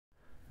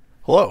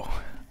Hello.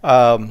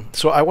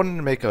 So I wanted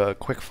to make a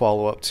quick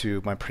follow-up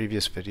to my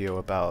previous video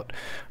about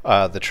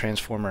the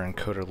transformer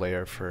encoder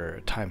layer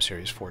for time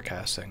series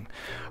forecasting.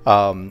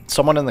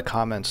 Someone in the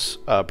comments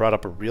brought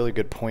up a really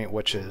good point,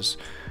 which is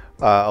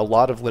a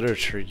lot of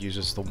literature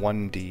uses the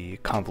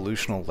 1D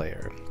convolutional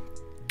layer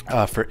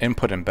for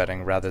input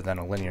embedding rather than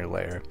a linear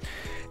layer.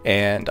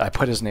 And I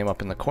put his name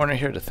up in the corner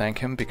here to thank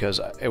him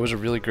because it was a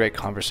really great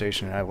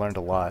conversation and I learned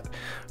a lot.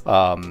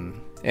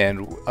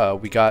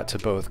 We got to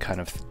both kind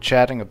of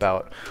chatting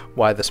about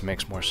why this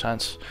makes more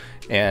sense,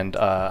 and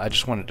I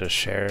just wanted to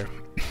share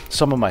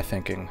some of my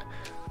thinking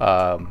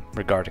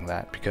regarding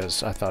that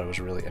because I thought it was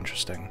really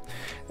interesting.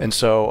 And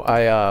so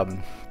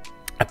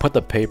I put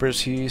the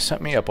papers he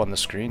sent me up on the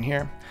screen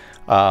here.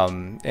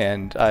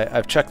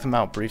 I've checked them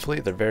out briefly.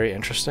 They're very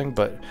interesting,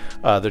 but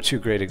they're two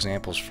great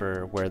examples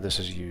for where this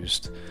is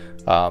used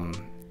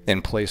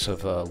in place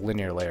of a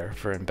linear layer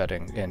for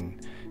embedding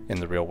in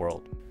the real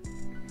world.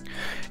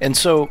 And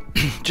so,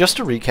 just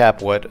to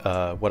recap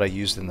what I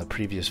used in the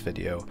previous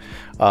video,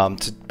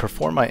 to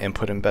perform my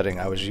input embedding,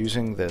 I was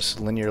using this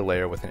linear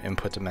layer with an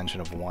input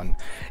dimension of 1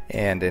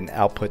 and an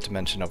output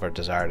dimension of our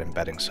desired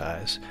embedding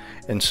size.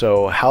 And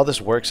so how this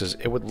works is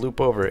it would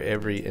loop over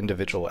every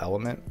individual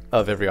element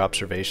of every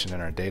observation in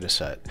our data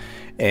set,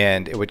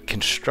 and it would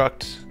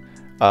construct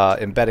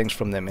embeddings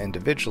from them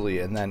individually,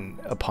 and then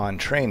upon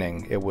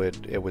training it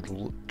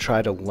would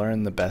try to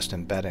learn the best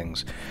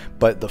embeddings,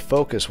 but the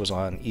focus was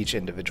on each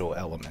individual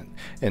element.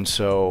 And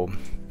so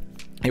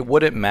it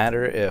wouldn't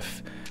matter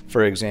if,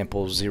 for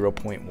example,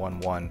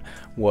 0.11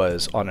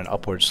 was on an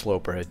upward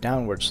slope or a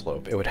downward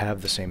slope, it would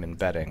have the same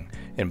embedding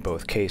in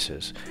both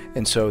cases.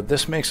 And so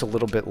this makes a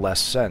little bit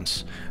less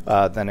sense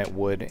than it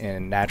would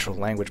in natural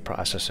language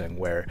processing,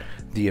 where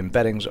the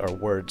embeddings are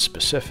word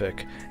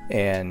specific,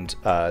 and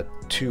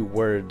two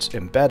words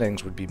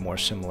embeddings would be more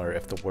similar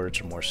if the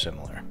words are more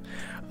similar.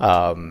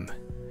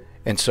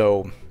 And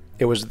so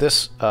it was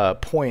this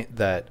point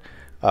that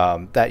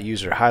that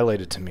user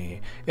highlighted to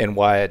me, and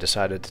why I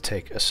decided to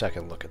take a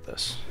second look at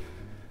this.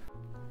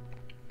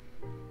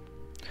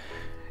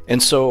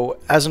 And so,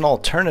 as an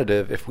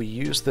alternative, if we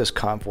use this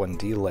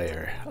Conv1D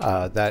layer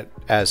that,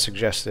 as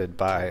suggested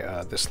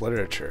by this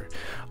literature,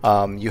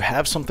 you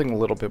have something a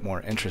little bit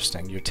more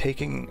interesting. You're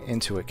taking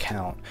into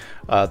account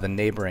the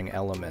neighboring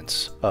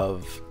elements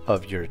of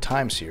your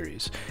time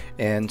series,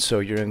 and so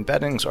your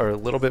embeddings are a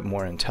little bit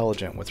more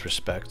intelligent with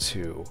respect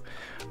to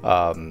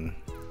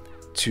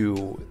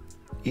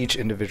each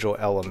individual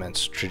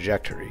element's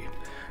trajectory.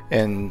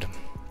 And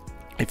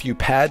if you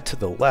pad to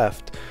the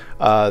left,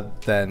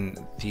 then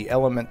the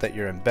element that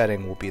you're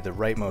embedding will be the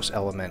rightmost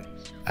element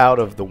out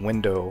of the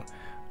window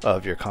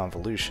of your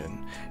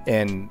convolution.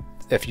 And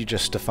if you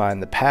just define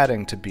the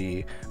padding to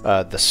be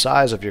the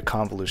size of your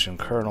convolution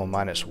kernel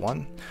minus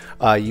 1,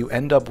 you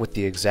end up with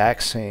the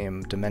exact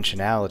same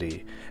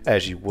dimensionality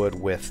as you would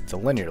with the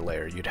linear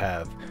layer. You'd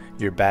have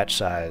your batch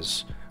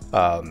size,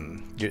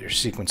 your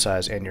sequence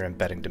size, and your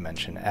embedding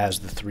dimension as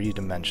the three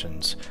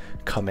dimensions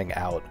coming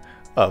out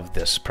of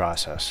this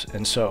process.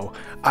 And so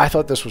I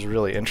thought this was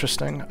really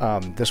interesting.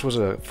 This was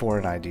a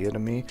foreign idea to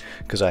me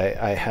because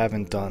I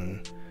haven't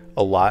done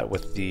a lot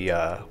with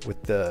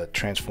the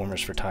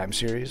transformers for time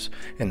series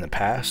in the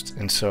past,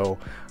 and so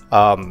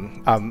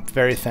I'm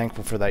very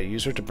thankful for that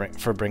user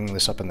for bringing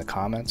this up in the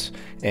comments.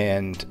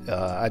 And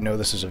I know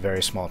this is a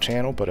very small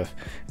channel, but if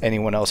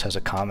anyone else has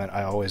a comment,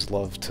 I always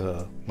love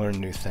to learn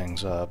new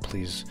things.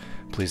 Please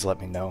let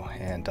me know,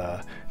 and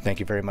thank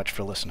you very much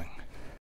for listening.